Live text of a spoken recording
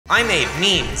I made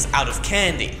memes out of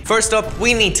candy. First up,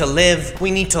 we need to live,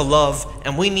 we need to love,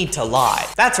 and we need to lie.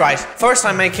 That's right. First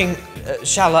I'm making, a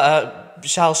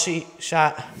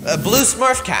blue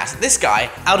Smurf cat, this guy,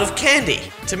 out of candy.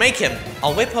 To make him,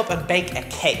 I'll whip up and bake a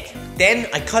cake. Then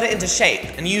I cut it into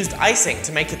shape and used icing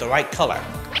to make it the right color.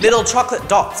 Little chocolate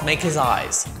dots make his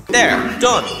eyes. There,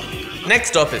 done.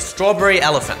 Next up is strawberry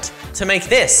elephant. To make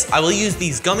this, I will use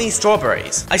these gummy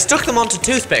strawberries. I stuck them onto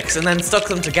toothpicks and then stuck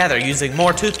them together using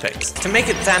more toothpicks. To make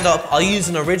it stand up, I'll use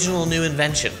an original new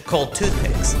invention called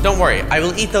toothpicks. Don't worry, I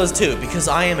will eat those too because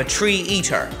I am a tree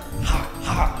eater.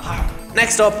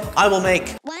 Next up, I will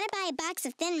make... Wanna buy a box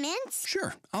of Thin Mints?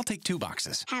 Sure, I'll take 2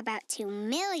 boxes. How about 2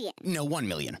 million? No, 1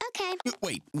 million. Okay.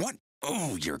 Wait, what?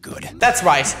 Oh, you're good. That's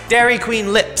right, Dairy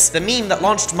Queen Lips, the meme that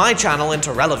launched my channel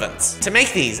into relevance. To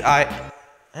make these,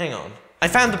 hang on. I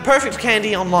found the perfect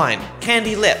candy online,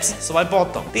 candy lips, so I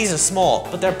bought them. These are small,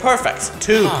 but they're perfect.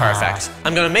 Too perfect.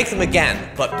 I'm gonna make them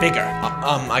again, but bigger.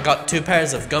 I got 2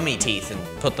 pairs of gummy teeth and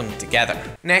put them together.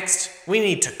 Next, we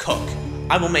need to cook.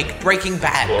 I will make Breaking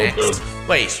Bad next.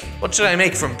 Wait, what should I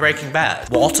make from Breaking Bad?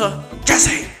 Walter?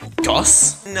 Jesse?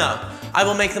 Gus? No, I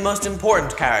will make the most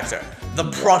important character, the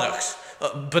product.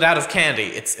 But out of candy,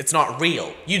 it's not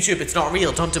real. YouTube, it's not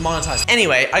real, don't demonetize.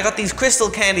 Anyway, I got these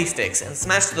crystal candy sticks and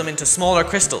smashed them into smaller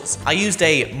crystals. I used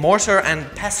a mortar and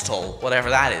pestle, whatever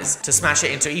that is, to smash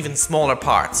it into even smaller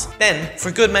parts. Then,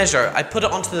 for good measure, I put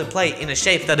it onto the plate in a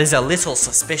shape that is a little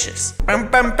suspicious.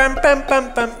 Next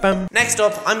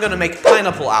up, I'm gonna make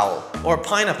pineapple owl, or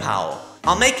pineapple.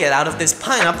 I'll make it out of this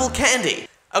pineapple candy.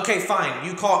 Okay, fine,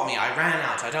 you caught me, I ran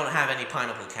out. I don't have any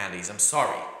pineapple candies, I'm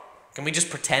sorry. Can we just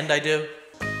pretend I do?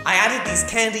 I added these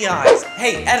candy eyes.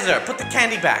 Hey, editor, put the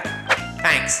candy back.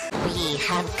 Thanks. We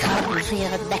have come for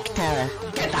your nectar.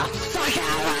 Get the fuck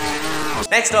out!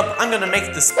 Next up, I'm gonna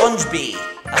make the sponge bee,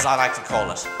 as I like to call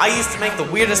it. I used to make the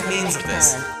weirdest memes of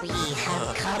this.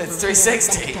 It's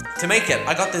 360. To make it,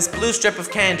 I got this blue strip of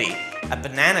candy, a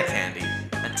banana candy,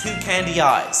 and 2 candy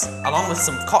eyes, along with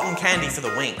some cotton candy for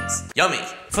the wings. Yummy.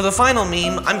 For the final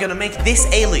meme, I'm gonna make this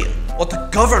alien. What the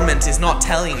government is not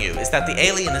telling you is that the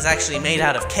alien is actually made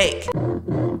out of cake.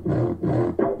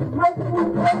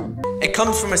 It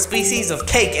comes from a species of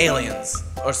cake aliens,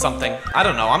 or something. I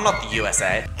don't know, I'm not the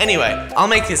USA. Anyway, I'll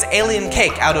make this alien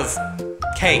cake out of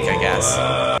cake, I guess.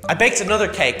 I baked another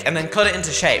cake and then cut it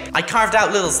into shape. I carved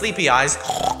out little sleepy eyes.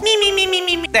 Me.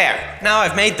 There, now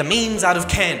I've made the memes out of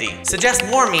candy. Suggest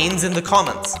more memes in the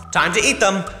comments. Time to eat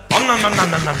them.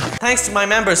 Thanks to my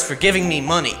members for giving me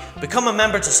money. Become a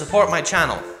member to support my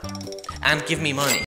channel. And give me money.